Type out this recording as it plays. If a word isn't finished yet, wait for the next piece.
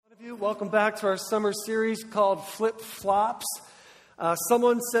Welcome back to our summer series called Flipflops.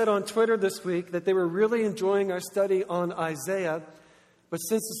 Someone said on Twitter this week that they were really enjoying our study on Isaiah, but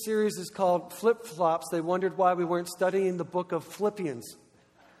since the series is called Flipflops, they wondered why we weren't studying the book of Philippians.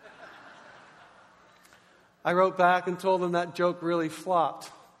 I wrote back and told them that joke really flopped.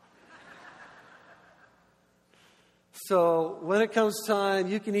 So when it comes time,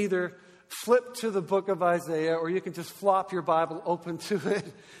 you can either flip to the book of Isaiah or you can just flop your Bible open to it.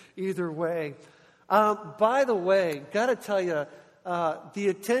 Either way. By the way, got to tell you, the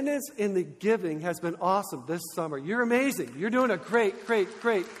attendance in the giving has been awesome this summer. You're amazing. You're doing a great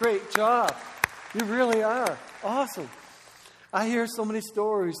job. You really are. Awesome. I hear so many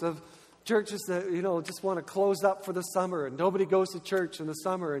stories of churches that, just want to close up for the summer and nobody goes to church in the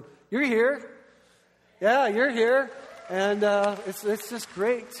summer. And you're here. Yeah, you're here. And it's just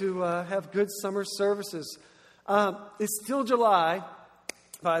great to have good summer services. It's still July,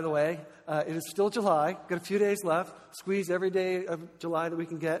 by the way. It is still July. Got a few days left. Squeeze every day of July that we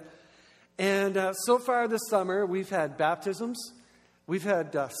can get. And so far this summer, we've had baptisms. We've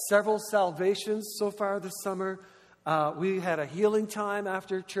had several salvations so far this summer. We had a healing time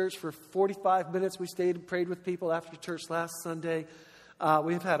after church for 45 minutes. We stayed and prayed with people after church last Sunday.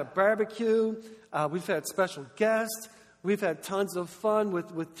 We've had a barbecue. We've had special guests. We've had tons of fun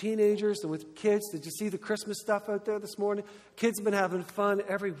with teenagers and with kids. Did you see the Christmas stuff out there this morning? Kids have been having fun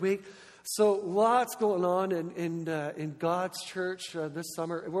every week. So lots going on in God's church this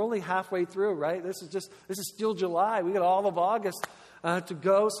summer. We're only halfway through, right? This is still July. We got all of August to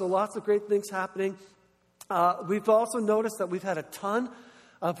go. So lots of great things happening. We've also noticed that we've had a ton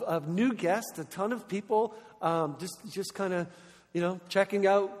of new guests, a ton of people just kind of, checking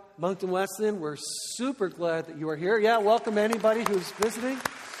out Moncton, Wesleyan. We're super glad that you are here. Yeah, welcome anybody who's visiting.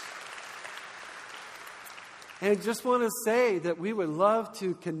 And just want to say that we would love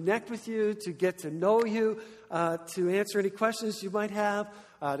to connect with you, to get to know you, to answer any questions you might have,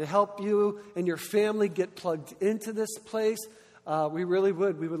 to help you and your family get plugged into this place. We really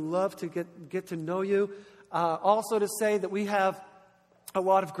would. We would love to get to know you. Also to say that we have a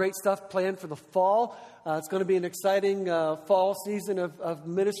lot of great stuff planned for the fall. It's going to be an exciting fall season of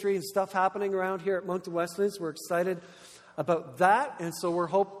ministry and stuff happening around here at Moncton Wesleyan. So we're excited about that. And so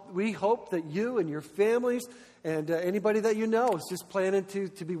we hope that you and your families and anybody that you know is just planning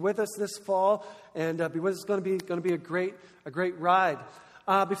to be with us this fall and be with us. It's going to be a great ride.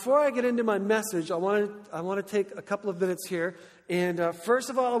 Before I get into my message, I want to take a couple of minutes here. And first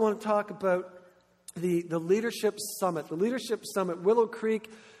of all, I want to talk about the Leadership Summit. The Leadership Summit, Willow Creek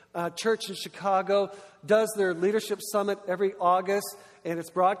Church in Chicago does their Leadership Summit every August, and it's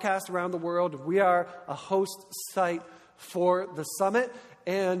broadcast around the world. We are a host site for the summit,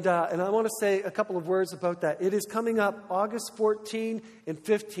 and I want to say a couple of words about that. It is coming up August 14 and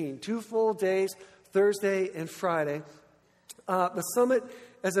 15, 2 full days, Thursday and Friday. The summit,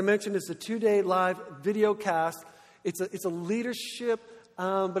 as I mentioned, is a 2-day live video cast. It's a leadership,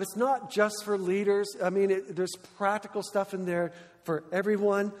 but it's not just for leaders. I mean, there's practical stuff in there for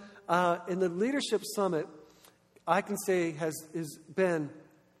everyone. And the Leadership Summit, I can say, has been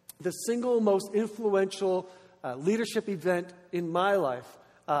the single most influential leadership event in my life.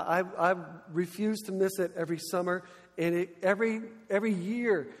 I refuse to miss it every summer, and every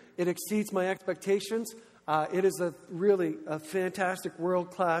year it exceeds my expectations. It is really a fantastic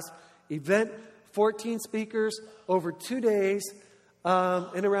world-class event. 14 speakers over 2 days,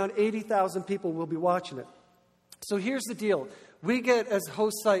 and around 80,000 people will be watching it. So here's the deal. We get, as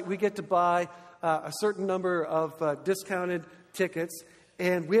host site, we get to buy a certain number of discounted tickets,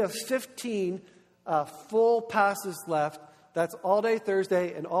 and we have 15 full passes left. That's all day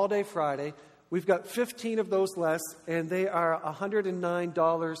Thursday and all day Friday. We've got 15 of those left, and they are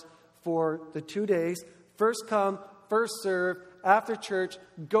 $109 for the 2 days. First come, first serve. After church,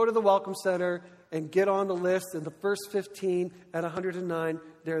 go to the Welcome Center and get on the list, and the first 15 at $109,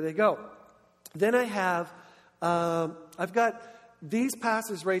 there they go. Then I've got these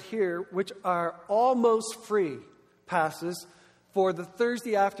passes right here, which are almost free passes for the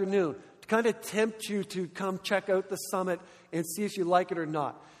Thursday afternoon to kind of tempt you to come check out the summit and see if you like it or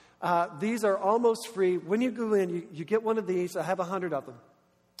not. These are almost free. When you go in, you get one of these. I have 100 of them.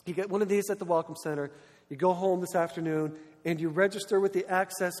 You get one of these at the Welcome Center. You go home this afternoon, and you register with the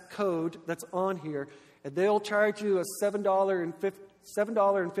access code that's on here, and they'll charge you a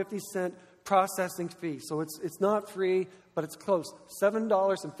 $7.50 processing fee. So it's not free, but it's close.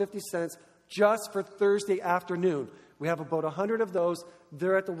 $7.50 just for Thursday afternoon. We have about 100 of those.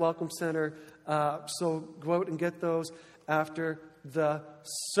 They're at the Welcome Center. So go out and get those after the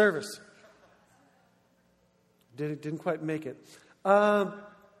service. Didn't quite make it.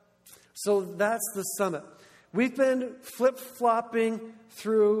 So that's the summit. We've been flip-flopping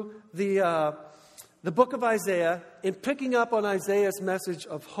through the book of Isaiah and picking up on Isaiah's message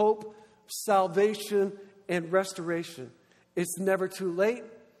of hope, salvation, and restoration. It's never too late.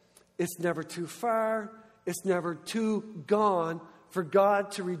 It's never too far. It's never too gone for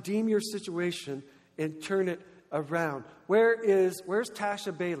God to redeem your situation and turn it around. Where's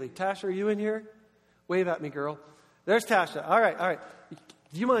Tasha Bailey? Tasha, are you in here? Wave at me, girl. There's Tasha. All right.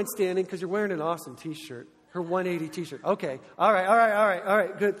 Do you mind standing? Because you're wearing an awesome t-shirt. Her 180 t-shirt. Okay. All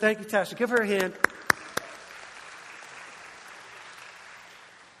right. Good. Thank you, Tasha. Give her a hand.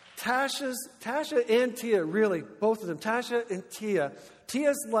 Tasha and Tia, really, both of them. Tasha and Tia.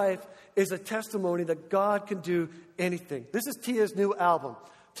 Tia's life is a testimony that God can do anything. This is Tia's new album.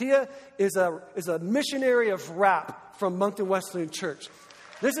 Tia is a missionary of rap from Moncton Wesleyan Church.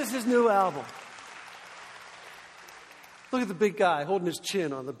 This is his new album. Look at the big guy holding his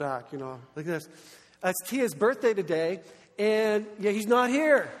chin on the back, like this. It's Tia's birthday today, and he's not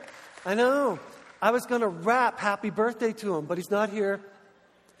here. I know. I was going to rap happy birthday to him, but he's not here.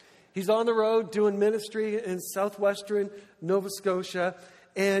 He's on the road doing ministry in southwestern Nova Scotia.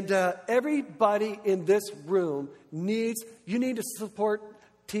 And everybody in this room you need to support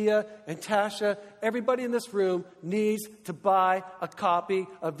Tia and Tasha. Everybody in this room needs to buy a copy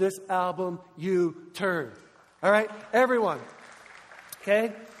of this album, You Turn. All right? Everyone.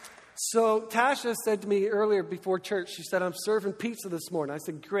 Okay? So Tasha said to me earlier before church, she said, I'm serving pizza this morning. I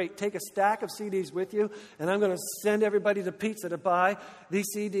said, great, take a stack of CDs with you, and I'm going to send everybody to pizza to buy these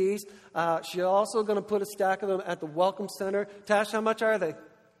CDs. She's also going to put a stack of them at the Welcome Center. Tasha, how much are they?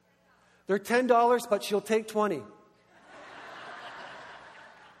 They're $10, but she'll take 20.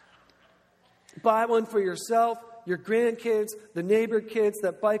 Buy one for yourself, your grandkids, the neighbor kids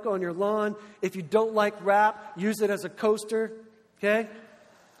that bike on your lawn. If you don't like rap, use it as a coaster, okay?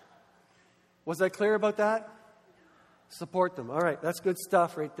 Was I clear about that? Support them. All right, that's good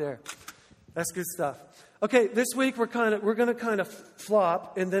stuff right there. That's good stuff. Okay, this week we're going to kind of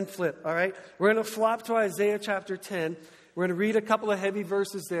flop and then flip, all right? We're going to flop to Isaiah chapter 10. We're going to read a couple of heavy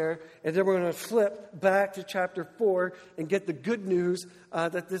verses there, and then we're going to flip back to chapter 4 and get the good news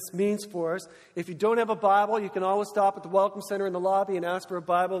that this means for us. If you don't have a Bible, you can always stop at the Welcome Center in the lobby and ask for a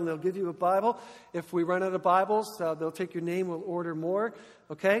Bible, and they'll give you a Bible. If we run out of Bibles, they'll take your name. We'll order more.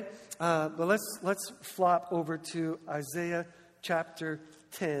 Okay? But let's flop over to Isaiah chapter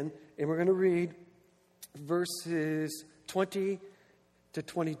 10, and we're going to read verses 20 to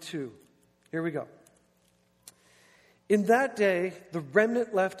 22. Here we go. In that day, the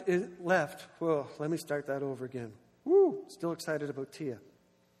remnant left. Whoa, let me start that over again. Woo, still excited about Tia.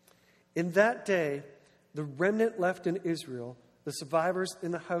 In that day, the remnant left in Israel, the survivors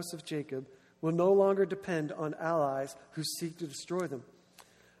in the house of Jacob, will no longer depend on allies who seek to destroy them.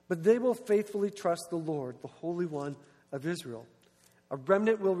 But they will faithfully trust the Lord, the Holy One of Israel. A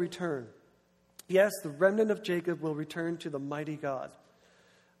remnant will return. Yes, the remnant of Jacob will return to the mighty God.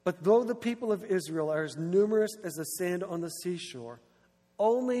 But though the people of Israel are as numerous as the sand on the seashore,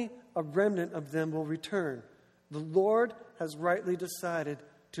 only a remnant of them will return. The Lord has rightly decided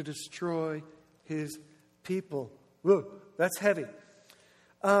to destroy his people. Whoa, that's heavy.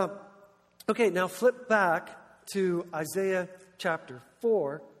 Okay, now flip back to Isaiah chapter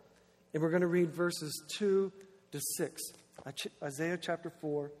 4, and we're going to read verses 2 to 6. Isaiah chapter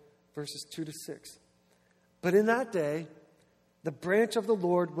 4, verses 2 to 6. But in that day, the branch of the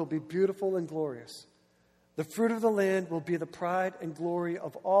Lord will be beautiful and glorious. The fruit of the land will be the pride and glory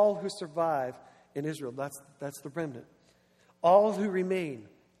of all who survive in Israel. That's the remnant. All who remain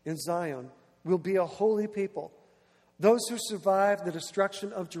in Zion will be a holy people. Those who survive the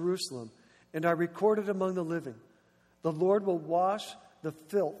destruction of Jerusalem and are recorded among the living. The Lord will wash the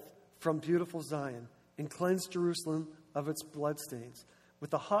filth from beautiful Zion and cleanse Jerusalem of its bloodstains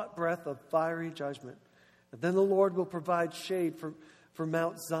with the hot breath of fiery judgment. And then the Lord will provide shade for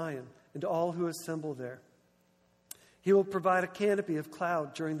Mount Zion and all who assemble there. He will provide a canopy of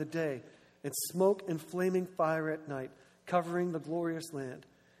cloud during the day and smoke and flaming fire at night, covering the glorious land.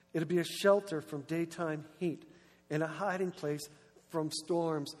 It'll be a shelter from daytime heat and a hiding place from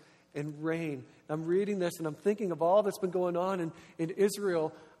storms and rain. I'm reading this and I'm thinking of all that's been going on in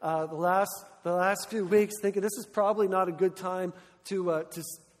Israel the last few weeks, thinking this is probably not a good time to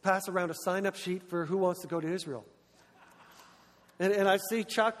pass around a sign-up sheet for who wants to go to Israel. And I see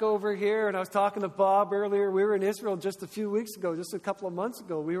Chuck over here, and I was talking to Bob earlier. We were in Israel just a few weeks ago, just a couple of months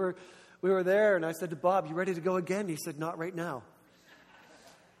ago. We were there, and I said to Bob, you ready to go again? He said, not right now.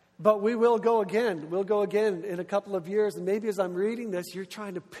 But we will go again. We'll go again in a couple of years. And maybe as I'm reading this, you're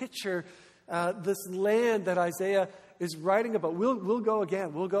trying to picture this land that Isaiah is writing about. We'll go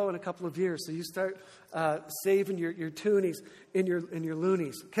again. We'll go in a couple of years. So you start saving your toonies in your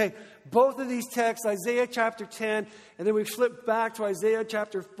loonies. Okay, both of these texts, Isaiah chapter 10, and then we flip back to Isaiah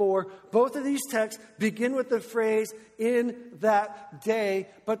chapter 4. Both of these texts begin with the phrase, in that day,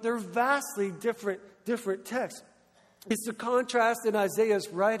 but they're vastly different texts. It's the contrast in Isaiah's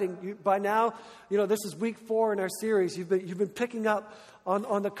writing. By now, this is week 4 in our series. You've been picking up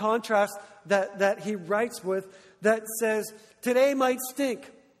on the contrast that he writes with, that says, today might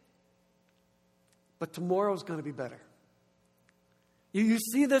stink, but tomorrow's going to be better. You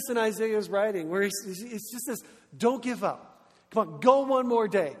see this in Isaiah's writing, where he just says, don't give up. Come on, go one more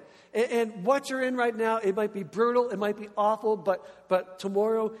day. And what you're in right now, it might be brutal, it might be awful, but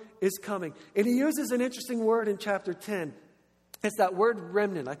tomorrow is coming. And he uses an interesting word in chapter 10. It's that word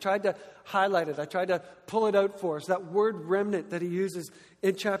remnant. I tried to highlight it. I tried to pull it out for us. That word remnant that he uses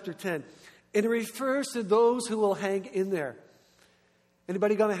in chapter 10. And it refers to those who will hang in there.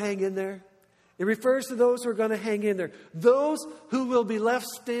 Anybody going to hang in there? It refers to those who are going to hang in there. Those who will be left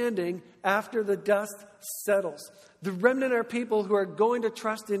standing after the dust settles. The remnant are people who are going to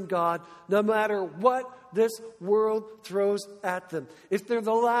trust in God no matter what this world throws at them. If they're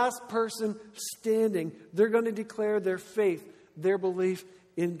the last person standing, they're going to declare their faith, their belief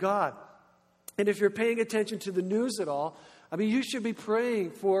in God. And if you're paying attention to the news at all, you should be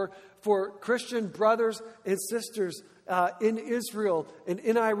praying for Christian brothers and sisters in Israel and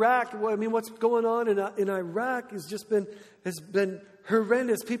in Iraq. What's going on in Iraq has been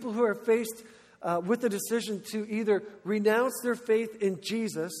horrendous. People who are faced with the decision to either renounce their faith in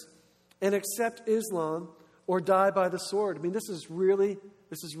Jesus and accept Islam or die by the sword. This is really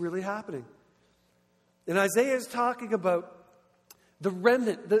happening. And Isaiah is talking about the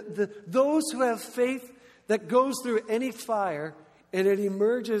remnant, those who have faith that goes through any fire and it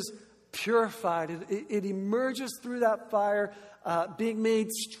emerges purified. It emerges through that fire being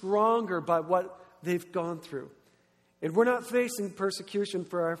made stronger by what they've gone through. And we're not facing persecution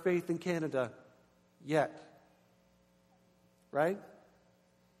for our faith in Canada yet. Right?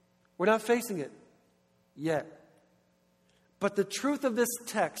 We're not facing it yet. But the truth of this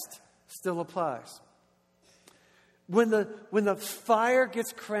text still applies. When the fire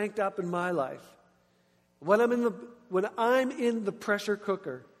gets cranked up in my life, when I'm in the pressure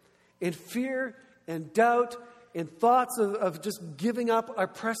cooker, and fear and doubt and thoughts of just giving up are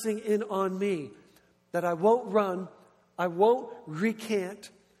pressing in on me, that I won't run, I won't recant,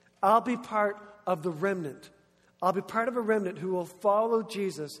 I'll be part of the remnant. I'll be part of a remnant who will follow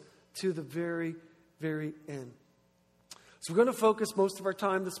Jesus to the very, very end. So we're going to focus most of our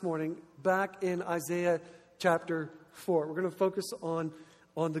time this morning back in Isaiah chapter 4. We're going to focus on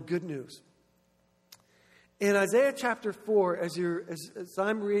the good news. In Isaiah chapter 4, as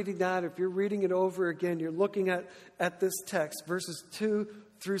I'm reading that, if you're reading it over again, you're looking at this text, verses 2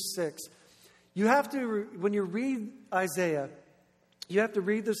 through 6. You have to, when you read Isaiah, you have to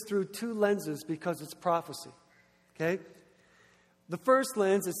read this through two lenses because it's prophecy. Okay? The first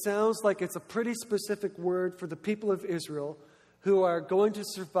lens, it sounds like it's a pretty specific word for the people of Israel who are going to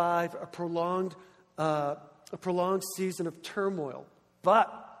survive a prolonged season of turmoil.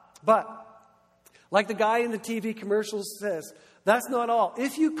 But, like the guy in the TV commercials says, that's not all.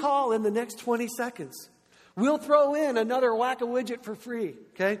 If you call in the next 20 seconds, we'll throw in another whack-a-widget for free.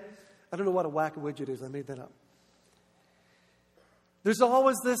 Okay? I don't know what a whack-a-widget is. I made that up. There's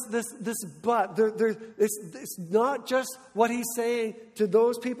always this but. It's not just what he's saying to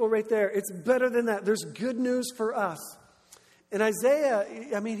those people right there. It's better than that. There's good news for us. And Isaiah,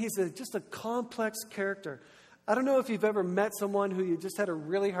 he's just a complex character. I don't know if you've ever met someone who you just had a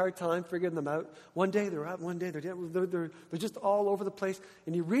really hard time figuring them out. One day they're out, one day they're down. They're just all over the place.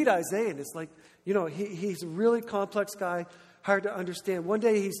 And you read Isaiah and it's like, he's a really complex guy, hard to understand. One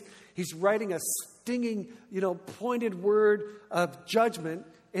day he's writing a stinging, pointed word of judgment.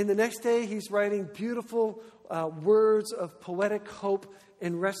 And the next day he's writing beautiful words of poetic hope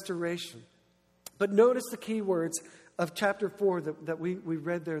and restoration. But notice the key words of chapter 4 that we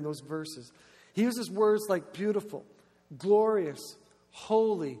read there in those verses. He uses words like beautiful, glorious,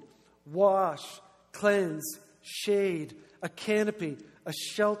 holy, wash, cleanse, shade, a canopy, a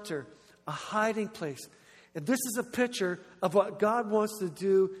shelter, a hiding place. And this is a picture of what God wants to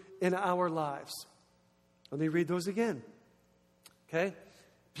do in our lives. Let me read those again. Okay?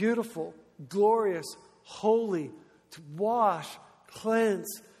 Beautiful, glorious, holy, to wash,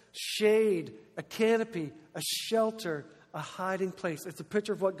 cleanse, shade, a canopy, a shelter, a hiding place. It's a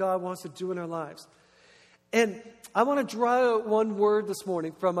picture of what God wants to do in our lives. And I want to draw out one word this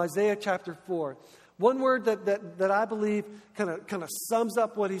morning from Isaiah chapter 4. One word that I believe kind of sums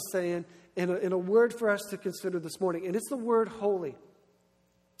up what he's saying a word for us to consider this morning. And it's the word holy.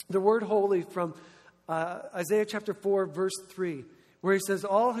 The word holy from Isaiah chapter 4, verse 3, where he says,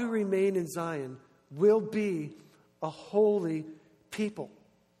 all who remain in Zion will be a holy people.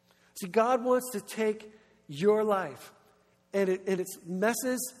 See, God wants to take your life and its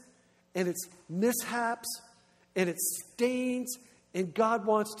messes and its mishaps and its stains, and God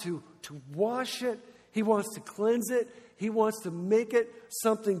wants to wash it. He wants to cleanse it. He wants to make it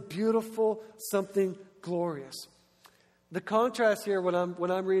something beautiful, something glorious. The contrast here when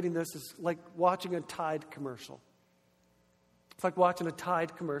I'm reading this is like watching a Tide commercial. It's like watching a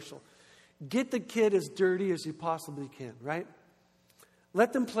Tide commercial. Get the kid as dirty as you possibly can, right?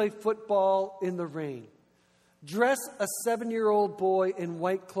 Let them play football in the rain. Dress a 7-year-old boy in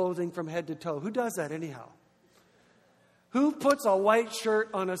white clothing from head to toe. Who does that anyhow? Who puts a white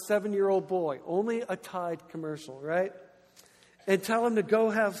shirt on a 7-year-old boy? Only a Tide commercial, right? And tell him to go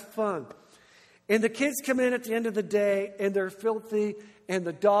have fun. And the kids come in at the end of the day and they're filthy, and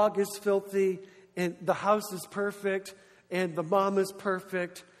the dog is filthy, and the house is perfect, and the mom is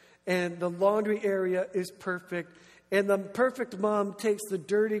perfect, and the laundry area is perfect. And the perfect mom takes the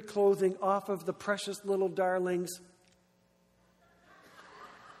dirty clothing off of the precious little darlings.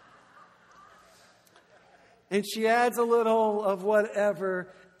 And she adds a little of whatever,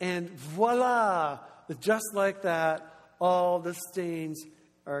 and voila, just like that, all the stains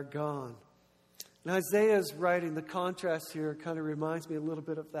are gone. And Isaiah's writing, the contrast here kind of reminds me a little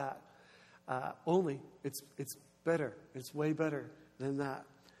bit of that. Only it's better. It's way better than that.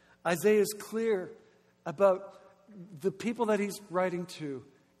 Isaiah is clear about the people that he's writing to.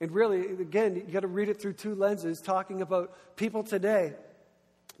 And really, again, you got to read it through two lenses, talking about people today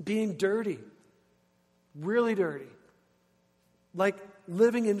being dirty, really dirty, like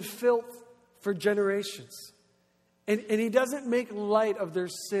living in filth for generations. And he doesn't make light of their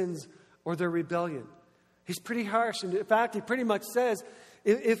sins or their rebellion. He's pretty harsh. And in fact, he pretty much says,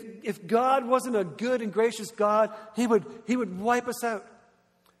 if God wasn't a good and gracious God, he would wipe us out.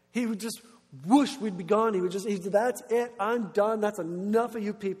 He would just whoosh, we'd be gone. That's it, I'm done. That's enough of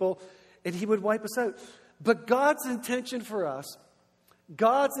you people. And he would wipe us out. But God's intention for us,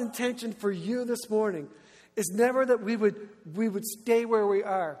 God's intention for you this morning, is never that we would stay where we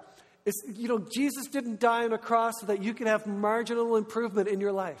are. It's, Jesus didn't die on a cross so that you could have marginal improvement in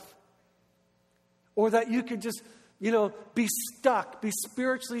your life. Or that you could just, be stuck, be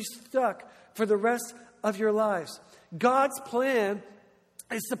spiritually stuck for the rest of your lives. God's plan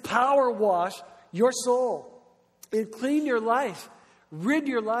is to power wash your soul and clean your life, rid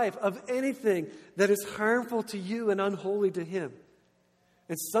your life of anything that is harmful to you and unholy to Him.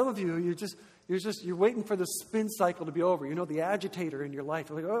 And some of you, you're waiting for the spin cycle to be over. The agitator in your life.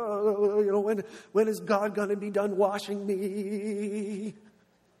 You're like, when is God going to be done washing me?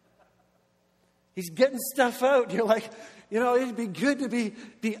 He's getting stuff out. You're like, it'd be good to be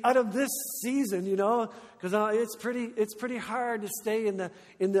out of this season, because it's pretty hard to stay in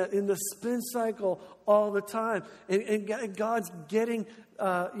the spin cycle all the time. And God's getting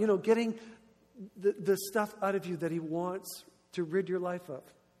the stuff out of you that He wants to rid your life of.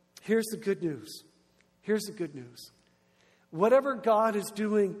 Here's the good news. Here's the good news. Whatever God is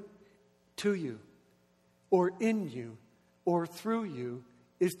doing to you, or in you, or through you,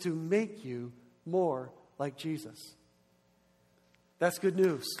 is to make you more like Jesus. That's good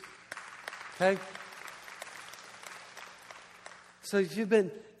news. Okay? So you've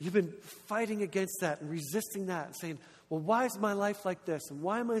been fighting against that and resisting that and saying, well, why is my life like this? And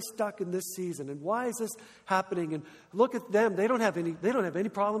why am I stuck in this season? And why is this happening? And look at them. They don't have any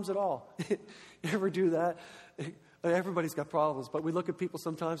problems at all. You ever do that? Everybody's got problems, but we look at people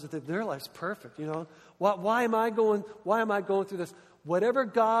sometimes and think their life's perfect, Why am I going through this? Whatever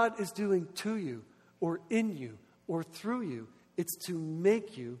God is doing to you or in you or through you, it's to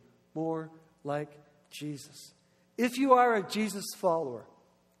make you more like Jesus. If you are a Jesus follower,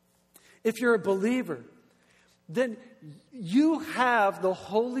 if you're a believer, then you have the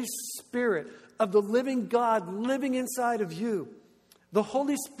Holy Spirit of the living God living inside of you. The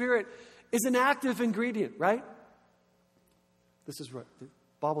Holy Spirit is an active ingredient, right? This is right, the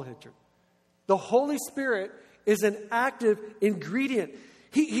bobblehead church. The Holy Spirit is an active ingredient.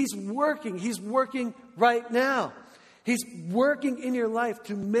 He's working right now. He's working in your life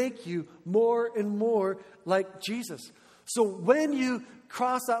to make you more and more like Jesus. So when you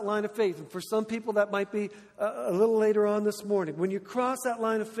cross that line of faith, and for some people that might be a little later on this morning, when you cross that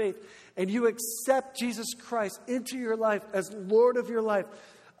line of faith and you accept Jesus Christ into your life as Lord of your life,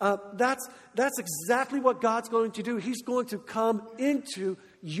 That's exactly what God's going to do. He's going to come into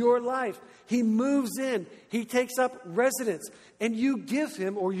your life. He moves in. He takes up residence. And you give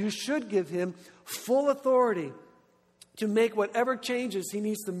him, or you should give him, full authority to make whatever changes he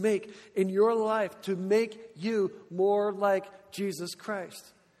needs to make in your life to make you more like Jesus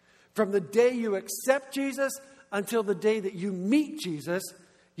Christ. From the day you accept Jesus until the day that you meet Jesus,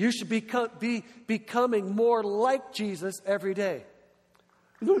 you should be becoming more like Jesus every day.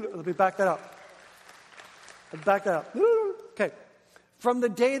 Let me back that up. Okay. From the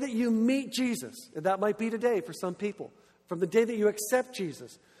day that you meet Jesus, and that might be today for some people, from the day that you accept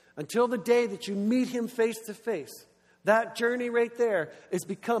Jesus until the day that you meet him face to face, that journey right there is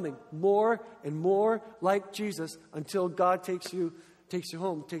becoming more and more like Jesus until God takes you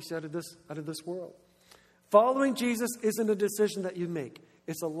home, takes you out of this world. Following Jesus isn't a decision that you make.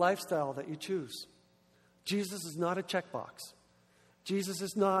 It's a lifestyle that you choose. Jesus is not a checkbox. Jesus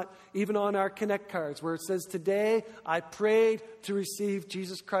is not even on our Connect cards where it says, today I prayed to receive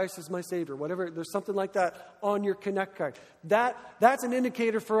Jesus Christ as my Savior. Whatever, there's something like that on your Connect card. That's an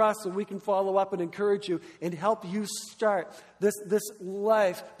indicator for us so we can follow up and encourage you and help you start this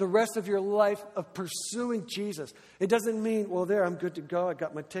life, the rest of your life of pursuing Jesus. It doesn't mean, well, there, I'm good to go. I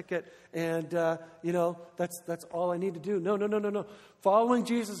got my ticket and, that's all I need to do. No. Following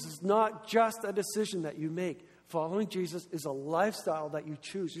Jesus is not just a decision that you make. Following Jesus is a lifestyle that you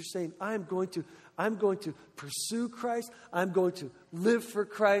choose. You're saying, I'm going to pursue Christ. I'm going to live for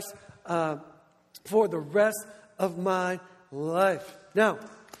Christ for the rest of my life. Now,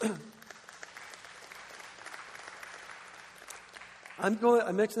 I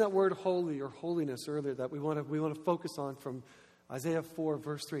mentioned that word holy or holiness earlier that we want to focus on from Isaiah 4,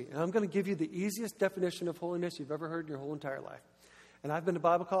 verse 3. And I'm going to give you the easiest definition of holiness you've ever heard in your whole entire life. And I've been to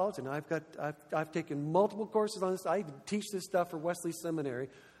Bible college, and I've taken multiple courses on this. I even teach this stuff for Wesleyan Seminary.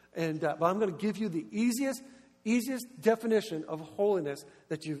 But I'm going to give you the easiest definition of holiness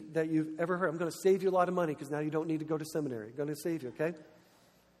that you've ever heard. I'm going to save you a lot of money because now you don't need to go to seminary. I'm going to save you, okay?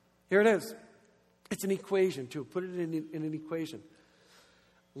 Here it is. It's an equation, too. Put it in an equation.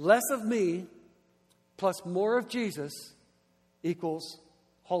 Less of me plus more of Jesus equals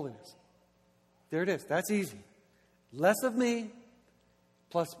holiness. There it is. That's easy. Less of me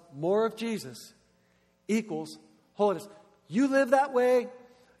plus more of Jesus equals holiness. You live that way.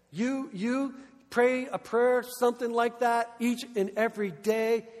 You pray a prayer, something like that, each and every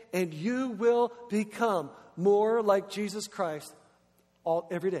day, and you will become more like Jesus Christ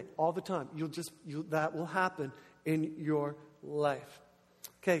every day, all the time. That will happen in your life.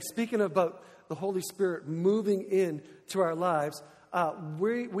 Okay, speaking about the Holy Spirit moving into our lives,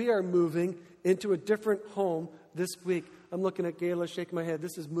 we are moving into a different home this week. I'm looking at Gayla, shaking my head.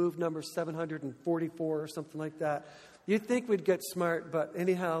 This is move number 744 or something like that. You'd think we'd get smart, but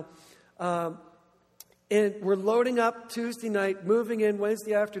anyhow. And we're loading up Tuesday night, moving in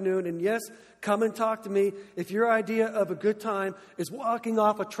Wednesday afternoon. And yes, come and talk to me if your idea of a good time is walking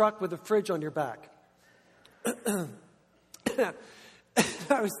off a truck with a fridge on your back. I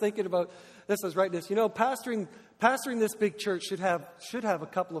was thinking about this. I was writing this. Pastoring this big church should have a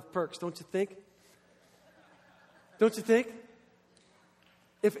couple of perks, don't you think? Don't you think?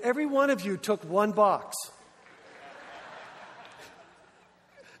 If every one of you took one box,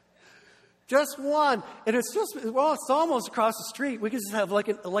 just one, and it's almost across the street. We could just have like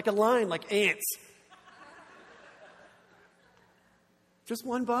a line, like ants. Just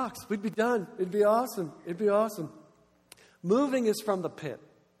one box. We'd be done. It'd be awesome. Moving is from the pit.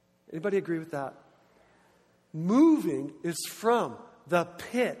 Anybody agree with that? Moving is from the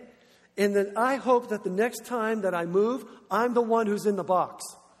pit. And then I hope that the next time that I move, I'm the one who's in the box.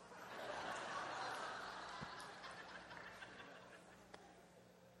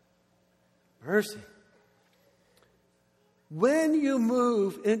 Mercy. When you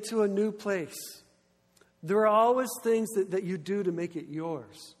move into a new place, there are always things that you do to make it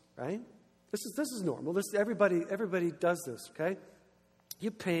yours, right? This is normal. Everybody does this, okay? You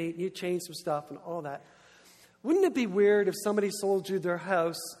paint, you change some stuff and all that. Wouldn't it be weird if somebody sold you their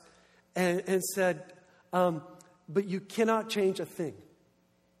house and said, but you cannot change a thing?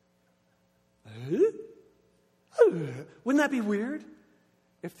 Wouldn't that be weird?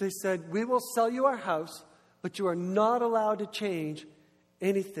 If they said, we will sell you our house, but you are not allowed to change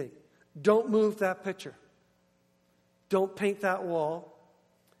anything. Don't move that picture. Don't paint that wall.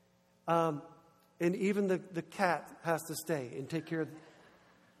 And even the cat has to stay and take care of it.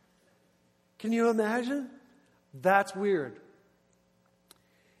 Can you imagine? That's weird.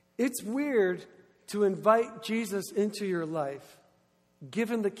 It's weird to invite Jesus into your life, give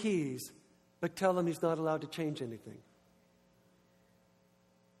him the keys, but tell him he's not allowed to change anything.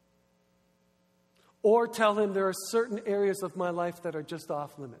 or tell him there are certain areas of my life that are just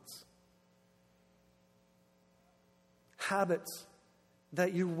off limits. Habits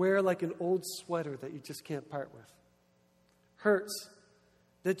that you wear like an old sweater that you just can't part with. Hurts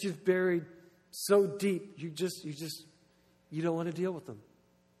that you've buried so deep you don't want to deal with them.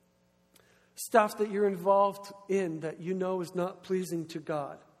 Stuff that you're involved in that you know is not pleasing to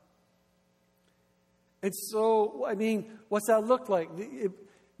God. And so, what's that look like?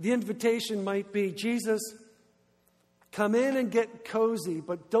 The invitation might be, Jesus, come in and get cozy,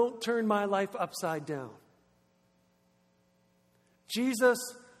 but don't turn my life upside down. Jesus,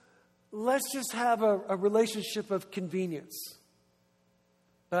 let's just have a relationship of convenience.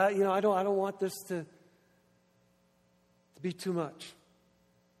 But I don't want this to be too much.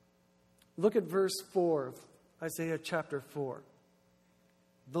 Look at verse 4 of Isaiah chapter 4.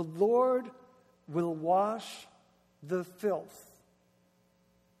 The Lord will wash the filth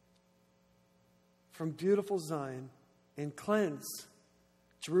from beautiful Zion and cleanse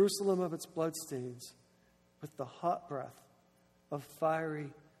Jerusalem of its bloodstains with the hot breath of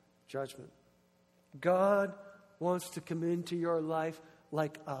fiery judgment. God wants to come into your life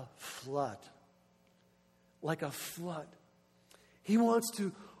like a flood. Like a flood. He wants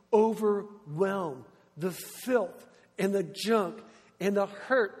to overwhelm the filth and the junk and the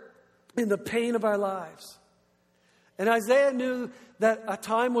hurt and the pain of our lives. And Isaiah knew that a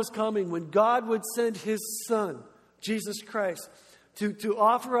time was coming when God would send his Son, Jesus Christ, to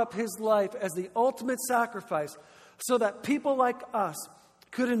offer up his life as the ultimate sacrifice so that people like us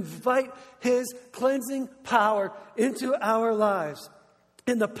could invite his cleansing power into our lives.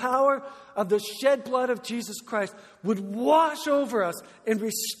 And the power of the shed blood of Jesus Christ would wash over us and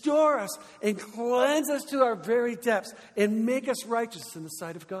restore us and cleanse us to our very depths and make us righteous in the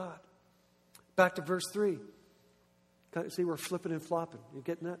sight of God. Back to verse 3. See, we're flipping and flopping. You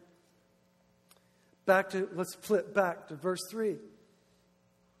getting that? Let's flip back to verse 3.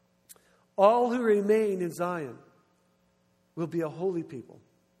 All who remain in Zion will be a holy people.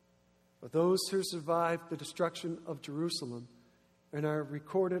 But those who survive the destruction of Jerusalem and are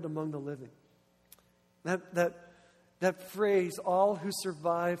recorded among the living. That phrase, all who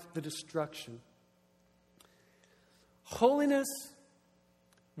survive the destruction. Holiness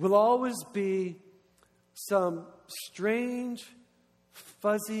will always be some strange,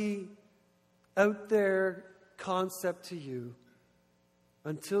 fuzzy, out there concept to you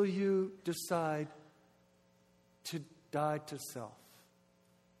until you decide to die to self.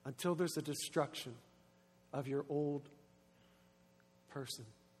 Until there's a destruction of your old person,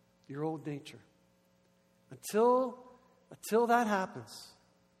 your old nature. Until that happens,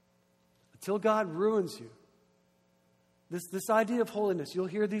 until God ruins you, this idea of holiness, you'll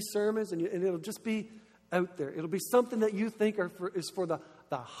hear these sermons and it'll just be out there. It'll be something that you think is for the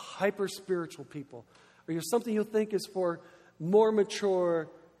hyper-spiritual people. Or something you'll think is for more mature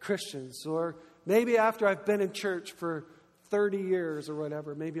Christians. Or maybe after I've been in church for 30 years or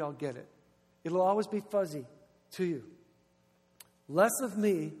whatever, maybe I'll get it. It'll always be fuzzy to you. Less of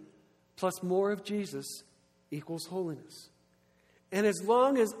me plus more of Jesus equals holiness. And as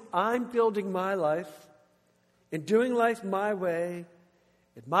long as I'm building my life and doing life my way,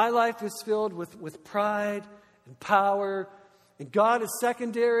 and my life is filled with pride and power, and God is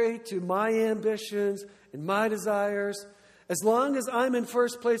secondary to my ambitions and my desires, as long as I'm in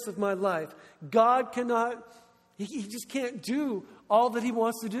first place of my life, God cannot, he just can't do all that he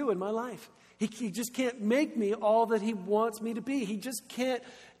wants to do in my life. He just can't make me all that he wants me to be. He just can't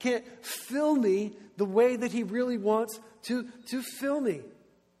fill me the way that he really wants to fill me.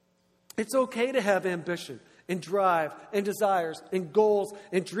 It's okay to have ambition and drive and desires and goals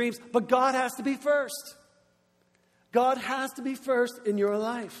and dreams, but God has to be first. God has to be first in your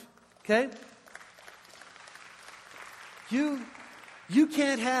life. Okay? You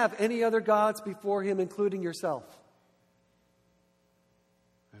can't have any other gods before him, including yourself.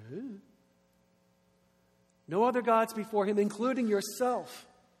 No other gods before him, including yourself.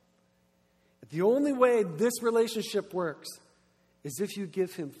 The only way this relationship works is if you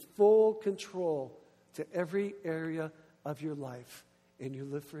give him full control to every area of your life and you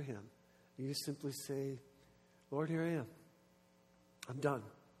live for him. And you simply say, Lord, here I am. I'm done.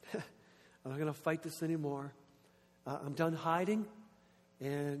 I'm not going to fight this anymore. I'm done hiding,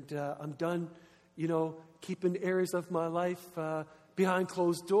 and I'm done, keeping areas of my life behind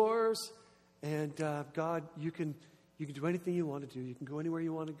closed doors. And God, you can do anything you want to do. You can go anywhere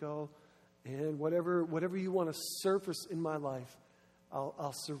you want to go, and whatever you want to surface in my life,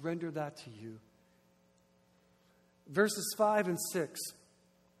 I'll surrender that to you. Verses 5 and 6,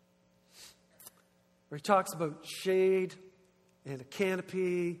 where he talks about shade and a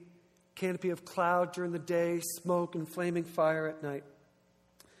canopy canopy of cloud during the day, smoke and flaming fire at night.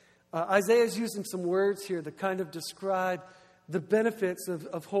 Isaiah is using some words here that kind of describe the benefits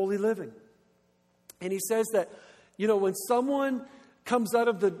of holy living. And he says that, when someone comes out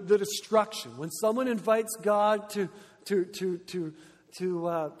of the destruction, when someone invites God to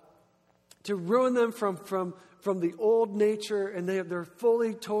ruin them from the old nature, and they're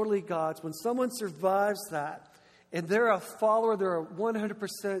fully, totally God's, when someone survives that, and they're a follower, they're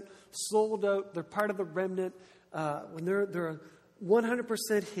 100% sold out, they're part of the remnant, when they're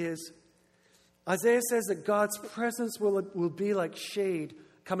 100% His, Isaiah says that God's presence will be like shade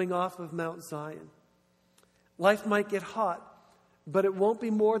coming off of Mount Zion. Life might get hot, but it won't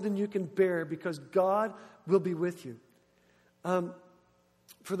be more than you can bear because God will be with you.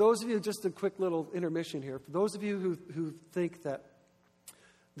 For those of you, just a quick little intermission here. For those of you who think that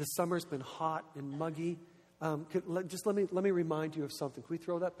the summer's been hot and muggy, let me remind you of something. Can we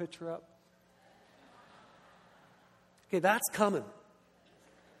throw that picture up? Okay, that's coming.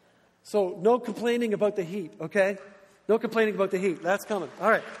 So no complaining about the heat, okay? No complaining about the heat. That's coming. All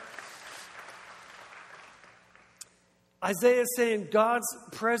right. Isaiah is saying God's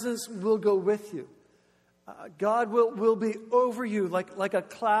presence will go with you. God will be over you like a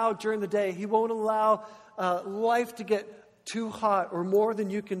cloud during the day. He won't allow life to get too hot or more than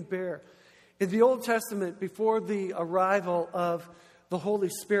you can bear. In the Old Testament, before the arrival of the Holy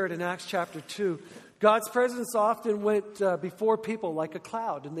Spirit in Acts chapter 2, God's presence often went before people like a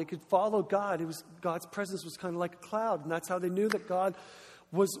cloud, and they could follow God. God's presence was kind of like a cloud, and that's how they knew that God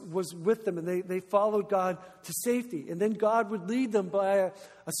was with them, and they followed God to safety. And then God would lead them by a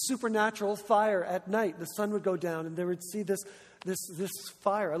supernatural fire at night. The sun would go down, and they would see this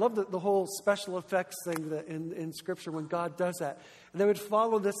fire. I love the whole special effects thing in Scripture when God does that. And they would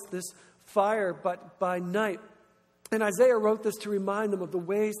follow this fire, but by night. And Isaiah wrote this to remind them of the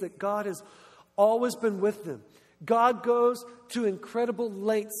ways that God has always been with them. God goes to incredible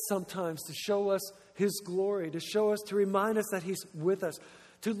lengths sometimes to show us His glory, to remind us that He's with us,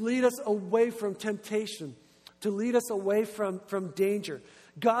 to lead us away from temptation, to lead us away from danger.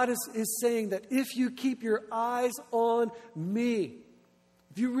 God is saying that if you keep your eyes on me,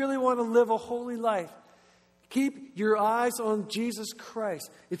 if you really want to live a holy life, keep your eyes on Jesus Christ.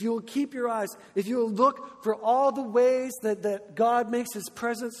 If you will keep your eyes, if you will look for all the ways that God makes His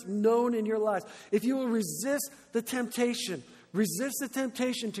presence known in your lives, if you will resist the temptation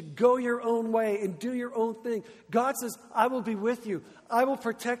to go your own way and do your own thing, God says, I will be with you. I will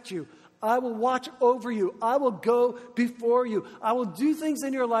protect you. I will watch over you. I will go before you. I will do things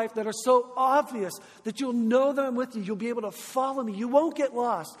in your life that are so obvious that you'll know that I'm with you. You'll be able to follow me. You won't get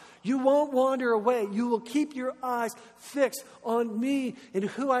lost. You won't wander away. You will keep your eyes fixed on me and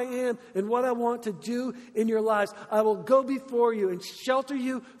who I am and what I want to do in your lives. I will go before you and shelter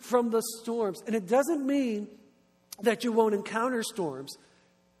you from the storms. And it doesn't mean that you won't encounter storms.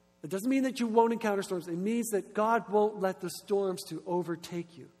 It doesn't mean that you won't encounter storms. It means that God won't let the storms to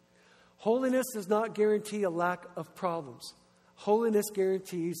overtake you. Holiness does not guarantee a lack of problems. Holiness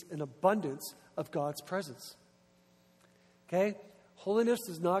guarantees an abundance of God's presence. Okay? Holiness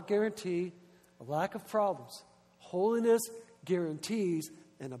does not guarantee a lack of problems. Holiness guarantees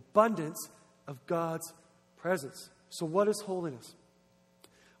an abundance of God's presence. So what is holiness?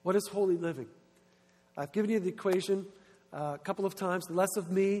 What is holy living? I've given you the equation a couple of times. Less of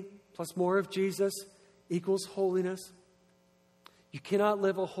me plus more of Jesus equals holiness. You cannot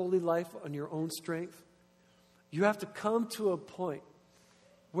live a holy life on your own strength. You have to come to a point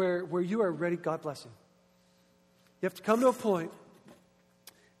where you are ready. God bless you. You have to come to a point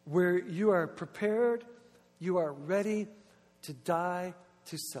where you are prepared, you are ready to die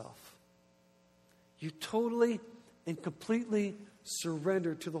to self. You totally and completely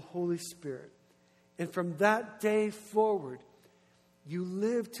surrender to the Holy Spirit. And from that day forward, you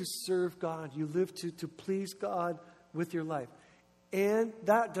live to serve God. You live to please God with your life. And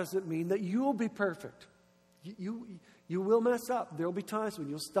that doesn't mean that you will be perfect. You will mess up. There will be times when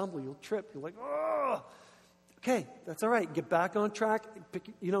you'll stumble, you'll trip. You're like, oh, okay, that's all right. Get back on track,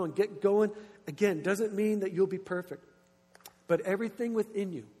 and get going again. Doesn't mean that you'll be perfect. But everything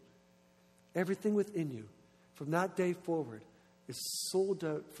within you, from that day forward, is sold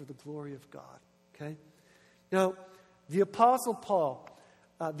out for the glory of God. Okay? Now, the Apostle Paul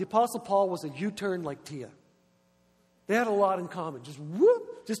was a U-turn like Tia. They had a lot in common.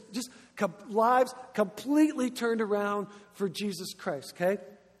 Lives completely turned around for Jesus Christ, okay?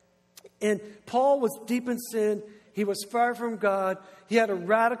 And Paul was deep in sin. He was far from God. He had a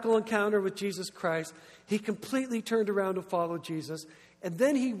radical encounter with Jesus Christ. He completely turned around to follow Jesus. And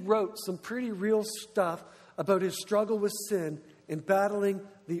then he wrote some pretty real stuff about his struggle with sin in battling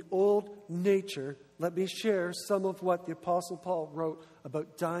the old nature, let me share some of what the Apostle Paul wrote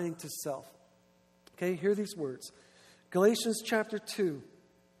about dying to self. Okay, hear these words. Galatians chapter 2,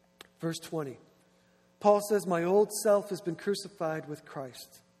 verse 20. Paul says, my old self has been crucified with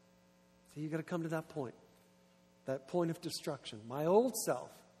Christ. So you've got to come to that point of destruction. My old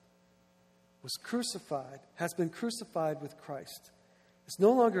self was crucified, has been crucified with Christ. It's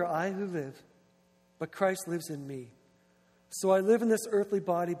no longer I who live, but Christ lives in me. So I live in this earthly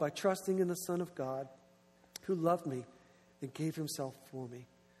body by trusting in the Son of God, who loved me and gave himself for me.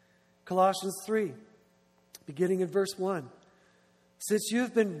 Colossians 3, beginning in verse 1. Since you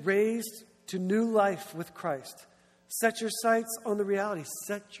have been raised to new life with Christ, set your sights on the realities.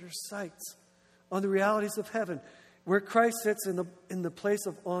 Set your sights on the realities of heaven, where Christ sits in the place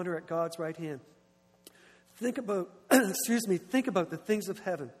of honor at God's right hand. Think about, think about the things of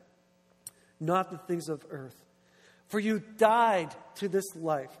heaven, not the things of earth. For you died to this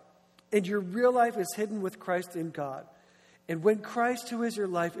life, and your real life is hidden with Christ in God. And when Christ, who is your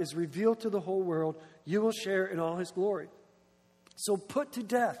life, is revealed to the whole world, you will share in all his glory. So put to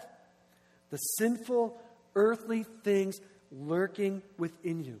death the sinful, earthly things lurking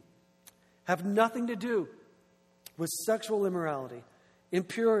within you. Have nothing to do with sexual immorality,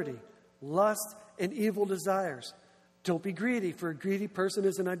 impurity, lust, and evil desires. Don't be greedy, for a greedy person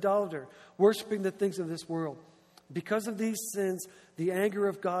is an idolater, worshiping the things of this world. Because of these sins, the anger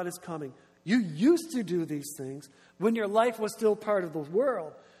of God is coming. You used to do these things when your life was still part of the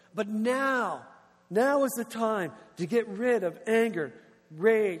world. But now is the time to get rid of anger,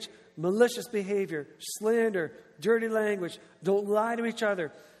 rage, malicious behavior, slander, dirty language. Don't lie to each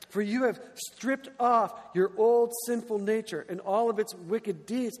other. For you have stripped off your old sinful nature and all of its wicked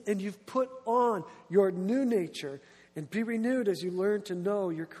deeds, and you've put on your new nature. And be renewed as you learn to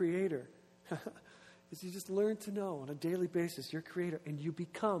know your Creator. As you just learn to know on a daily basis your Creator, and you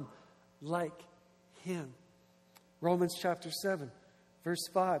become like Him. Romans chapter 7, verse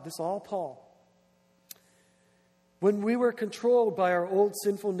 5. This is all Paul. When we were controlled by our old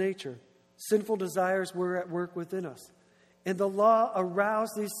sinful nature, sinful desires were at work within us. And the law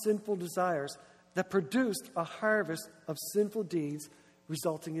aroused these sinful desires that produced a harvest of sinful deeds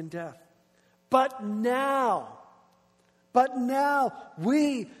resulting in death. But now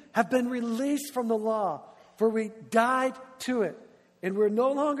we have been released from the law, for we died to it, and we're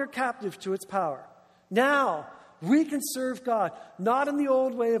no longer captive to its power. Now we can serve God, not in the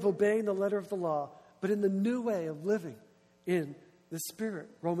old way of obeying the letter of the law, but in the new way of living in the Spirit.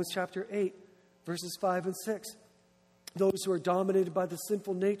 Romans chapter 8, verses 5 and 6. Those who are dominated by the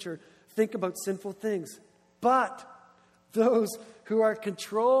sinful nature think about sinful things. But those who are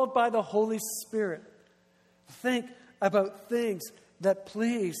controlled by the Holy Spirit think about things that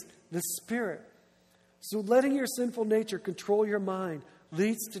please the Spirit. So letting your sinful nature control your mind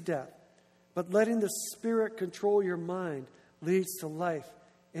leads to death. But letting the Spirit control your mind leads to life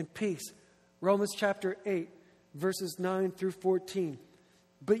and peace. Romans chapter 8, verses 9 through 14.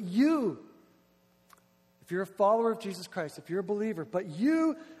 But you, if you're a follower of Jesus Christ, if you're a believer, but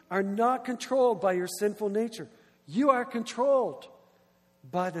you are not controlled by your sinful nature. You are controlled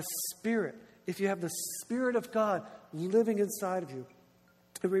by the Spirit. If you have the Spirit of God living inside of you.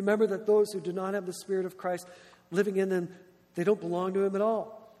 And remember that those who do not have the Spirit of Christ living in them, they don't belong to Him at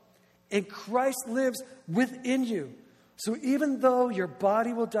all. And Christ lives within you. So even though your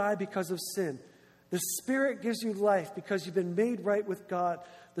body will die because of sin, the Spirit gives you life because you've been made right with God.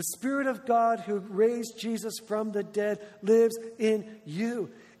 The Spirit of God who raised Jesus from the dead lives in you.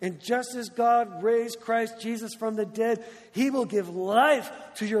 And just as God raised Christ Jesus from the dead, He will give life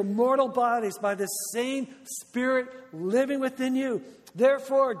to your mortal bodies by the same Spirit living within you.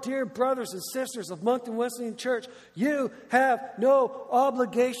 Therefore, dear brothers and sisters of Moncton Wesleyan Church, you have no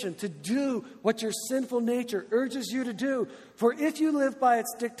obligation to do what your sinful nature urges you to do. For if you live by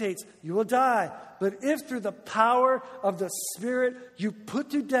its dictates, you will die. But if through the power of the Spirit you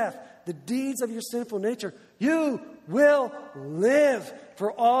put to death the deeds of your sinful nature, you will live.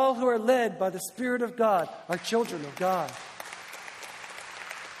 For all who are led by the Spirit of God are children of God.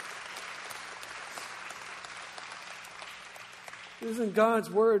 Isn't God's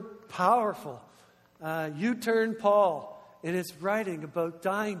word powerful? You turn Paul in his writing about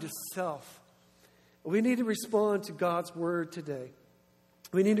dying to self. We need to respond to God's word today.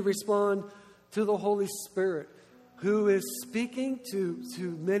 We need to respond to the Holy Spirit who is speaking to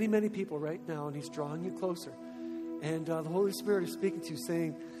many, many people right now, and He's drawing you closer. And the Holy Spirit is speaking to you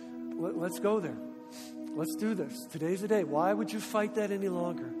saying, let's go there. Let's do this. Today's the day. Why would you fight that any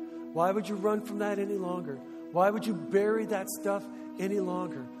longer? Why would you run from that any longer? Why would you bury that stuff any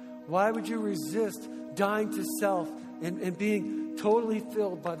longer? Why would you resist dying to self and being totally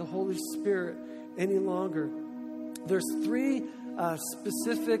filled by the Holy Spirit any longer. There's three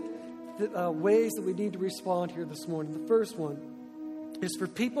specific ways that we need to respond here this morning. The first one is for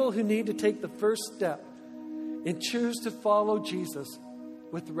people who need to take the first step and choose to follow Jesus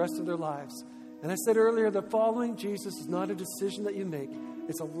with the rest of their lives. And I said earlier that following Jesus is not a decision that you make.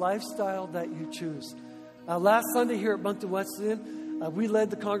 It's a lifestyle that you choose. Last Sunday here at Moncton, Wesleyan, we led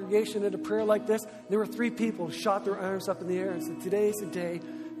the congregation in a prayer like this. There were 3 people who shot their arms up in the air and said, today's the day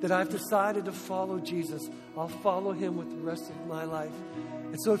that I've decided to follow Jesus. I'll follow him with the rest of my life.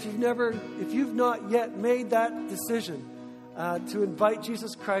 And so if you've not yet made that decision to invite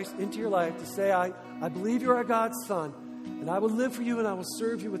Jesus Christ into your life, to say, I believe you are God's son, and I will live for you and I will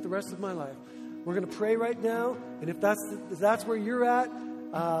serve you with the rest of my life. We're going to pray right now, and if that's where you're at,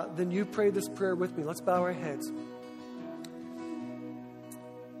 then you pray this prayer with me. Let's bow our heads.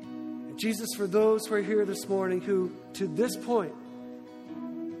 And Jesus, for those who are here this morning who, to this point,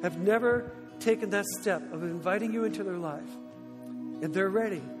 have never taken that step of inviting you into their life, and they're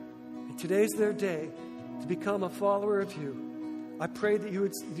ready, and today's their day to become a follower of you, I pray that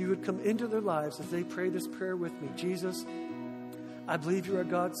you would come into their lives as they pray this prayer with me. Jesus, I believe you are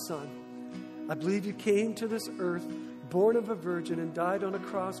God's son. I believe you came to this earth, born of a virgin, and died on a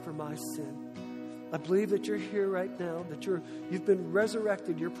cross for my sin. I believe that you're here right now, that you've been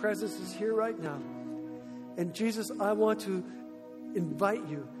resurrected. Your presence is here right now. And Jesus, I want to invite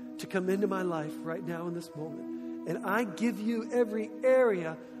you to come into my life right now in this moment. And I give you every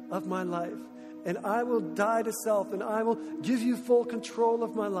area of my life. And I will die to self, and I will give you full control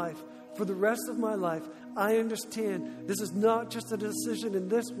of my life for the rest of my life. I understand this is not just a decision in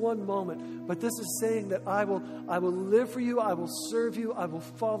this one moment, but this is saying that I will live for you, I will serve you, I will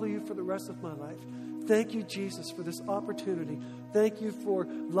follow you for the rest of my life. Thank you, Jesus, for this opportunity. Thank you for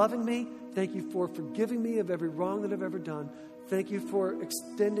loving me. Thank you for forgiving me of every wrong that I've ever done. Thank you for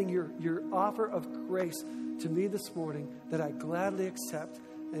extending your offer of grace to me this morning that I gladly accept.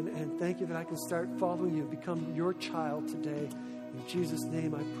 And thank you that I can start following you, become your child today. In Jesus'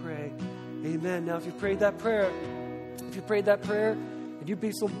 name I pray. Amen. Now, if you prayed that prayer, and you'd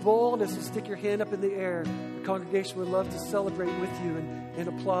be so bold as to stick your hand up in the air, the congregation would love to celebrate with you and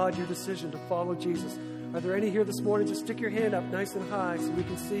applaud your decision to follow Jesus. Are there any here this morning? Just stick your hand up nice and high so we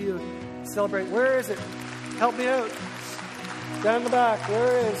can see you celebrate. Where is it? Help me out. Down in the back.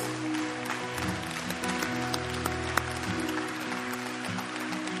 Where is?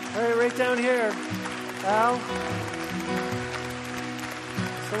 All right down here. Al?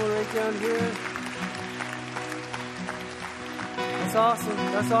 Someone right down here. That's awesome.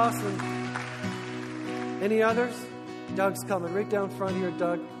 That's awesome. Any others? Doug's coming. Right down front here,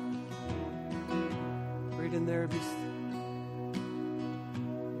 Doug. Right in there.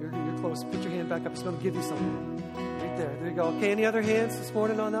 You're close. Put your hand back up. It's going to give you something. Right there. There you go. Okay, any other hands this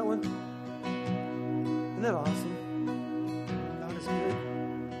morning on that one? Isn't that awesome? God is good.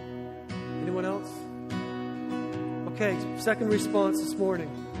 Anyone else? Okay, second response this morning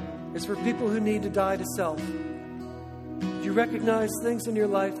is for people who need to die to self. Do you recognize things in your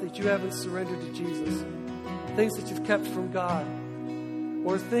life that you haven't surrendered to Jesus? Things that you've kept from God?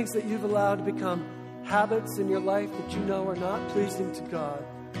 Or things that you've allowed to become habits in your life that you know are not pleasing to God?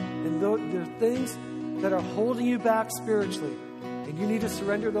 And there are things that are holding you back spiritually. And you need to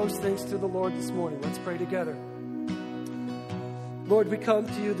surrender those things to the Lord this morning. Let's pray together. Lord, we come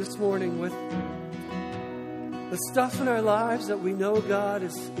to you this morning with the stuff in our lives that we know, God,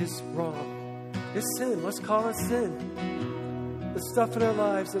 is wrong. It's sin. Let's call it sin. The stuff in our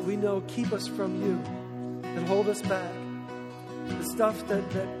lives that we know keep us from you and hold us back. The stuff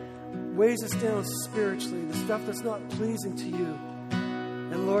that weighs us down spiritually. The stuff that's not pleasing to you.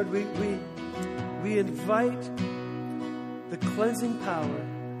 And Lord, we invite the cleansing power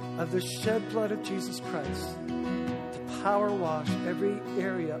of the shed blood of Jesus Christ to power wash every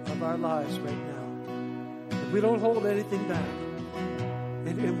area of our lives right now. We don't hold anything back.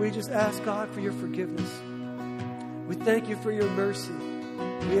 And we just ask God for your forgiveness. We thank you for your mercy.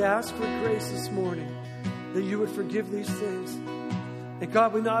 We ask for grace this morning that you would forgive these things. And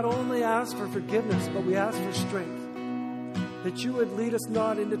God, we not only ask for forgiveness, but we ask for strength. That you would lead us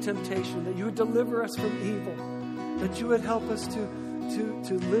not into temptation, that you would deliver us from evil, that you would help us to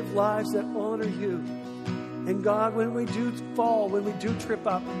live lives that honor you. And God, when we do fall, when we do trip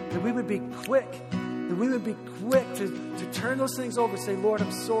up, that we would be quick. That we would be quick to turn those things over and say, Lord,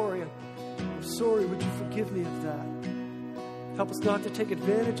 I'm sorry. I'm sorry. Would you forgive me of that? Help us not to take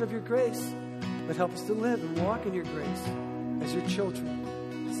advantage of your grace, but help us to live and walk in your grace as your children.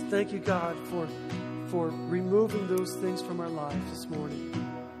 So thank you, God, for removing those things from our lives this morning.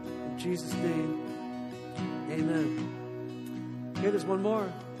 In Jesus' name, amen. Okay, there's one more.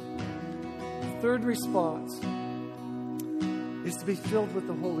 The third response is to be filled with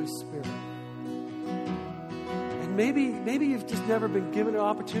the Holy Spirit. And maybe you've just never been given an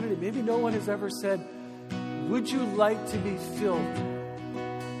opportunity. Maybe no one has ever said, would you like to be filled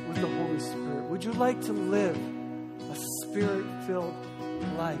with the Holy Spirit? Would you like to live a Spirit-filled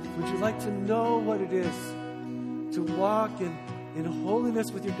life? Would you like to know what it is to walk in holiness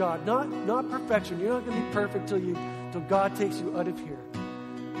with your God? Not perfection. You're not going to be perfect till God takes you out of here.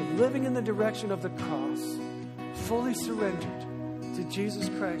 But living in the direction of the cross, fully surrendered to Jesus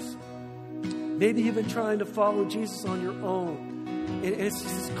Christ. Maybe you've been trying to follow Jesus on your own. And it's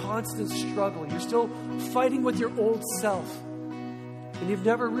just this constant struggle. You're still fighting with your old self. And you've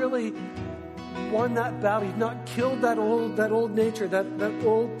never really won that battle. You've not killed that old nature, that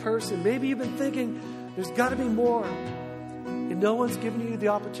old person. Maybe you've been thinking, there's got to be more. And no one's given you the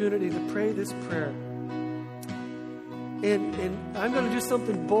opportunity to pray this prayer. And I'm going to do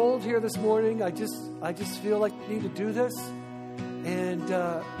something bold here this morning. I just feel like I need to do this. And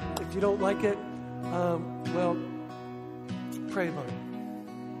if you don't like it, well, pray about it.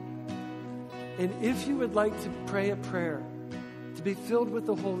 And if you would like to pray a prayer, to be filled with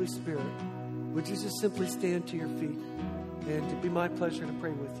the Holy Spirit, would you just simply stand to your feet? And it'd be my pleasure to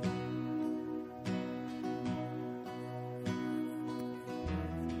pray with you.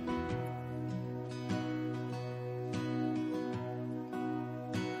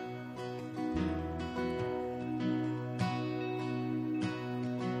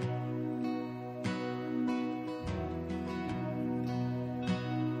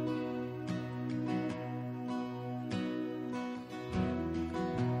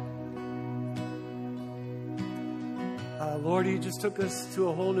 Lord, you just took us to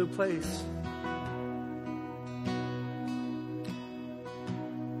a whole new place.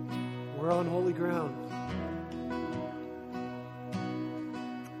 We're on holy ground.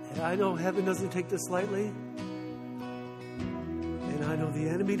 And I know heaven doesn't take this lightly. And I know the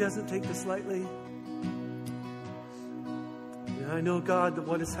enemy doesn't take this lightly. And I know, God, that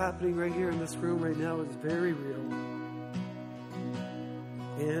what is happening right here in this room right now is very real.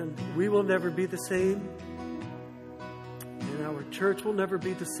 And we will never be the same. Our church will never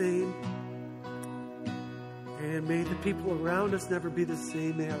be the same. And may the people around us never be the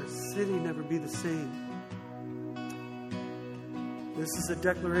same. May our city never be the same. This is a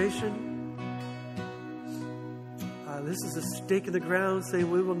declaration. This is a stake in the ground saying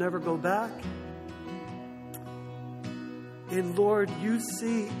we will never go back. And Lord, you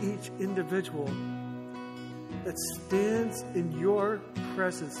see each individual that stands in your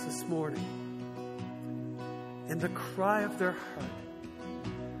presence this morning. And the cry of their heart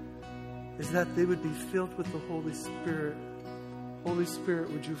is that they would be filled with the Holy Spirit. Holy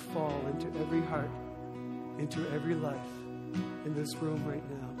Spirit, would you fall into every heart, into every life in this room right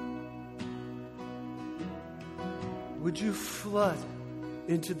now? Would you flood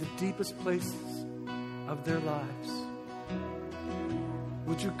into the deepest places of their lives?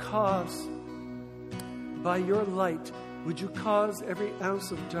 Would you cause, by your light, would you cause every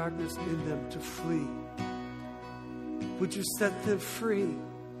ounce of darkness in them to flee? Would you set them free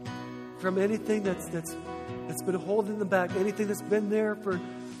from anything that's been holding them back, anything that's been there for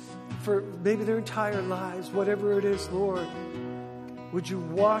maybe their entire lives, whatever it is, Lord? Would you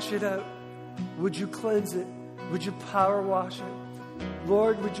wash it out? Would you cleanse it? Would you power wash it?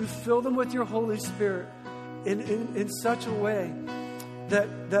 Lord, would you fill them with your Holy Spirit in such a way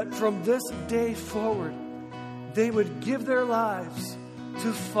that from this day forward, they would give their lives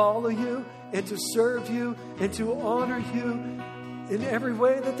to follow you and to serve you and to honor you in every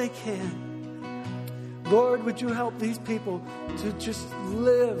way that they can. Lord, would you help these people to just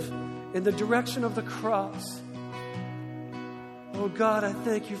live in the direction of the cross? Oh God, I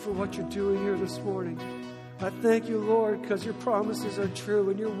thank you for what you're doing here this morning. I thank you, Lord, because your promises are true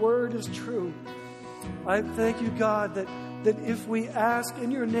and your word is true. I thank you, God, that if we ask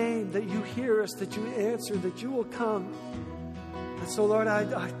in your name, that you hear us, that you answer, that you will come. And so, Lord,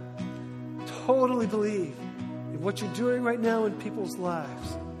 I totally believe in what you're doing right now in people's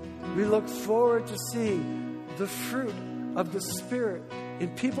lives. We look forward to seeing the fruit of the Spirit in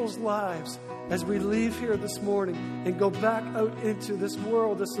people's lives as we leave here this morning and go back out into this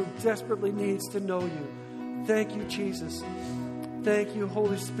world that so desperately needs to know you. Thank you, Jesus. Thank you,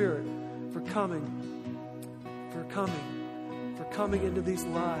 Holy Spirit, for coming into these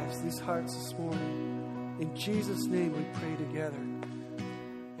lives, these hearts this morning. In Jesus' name we pray together.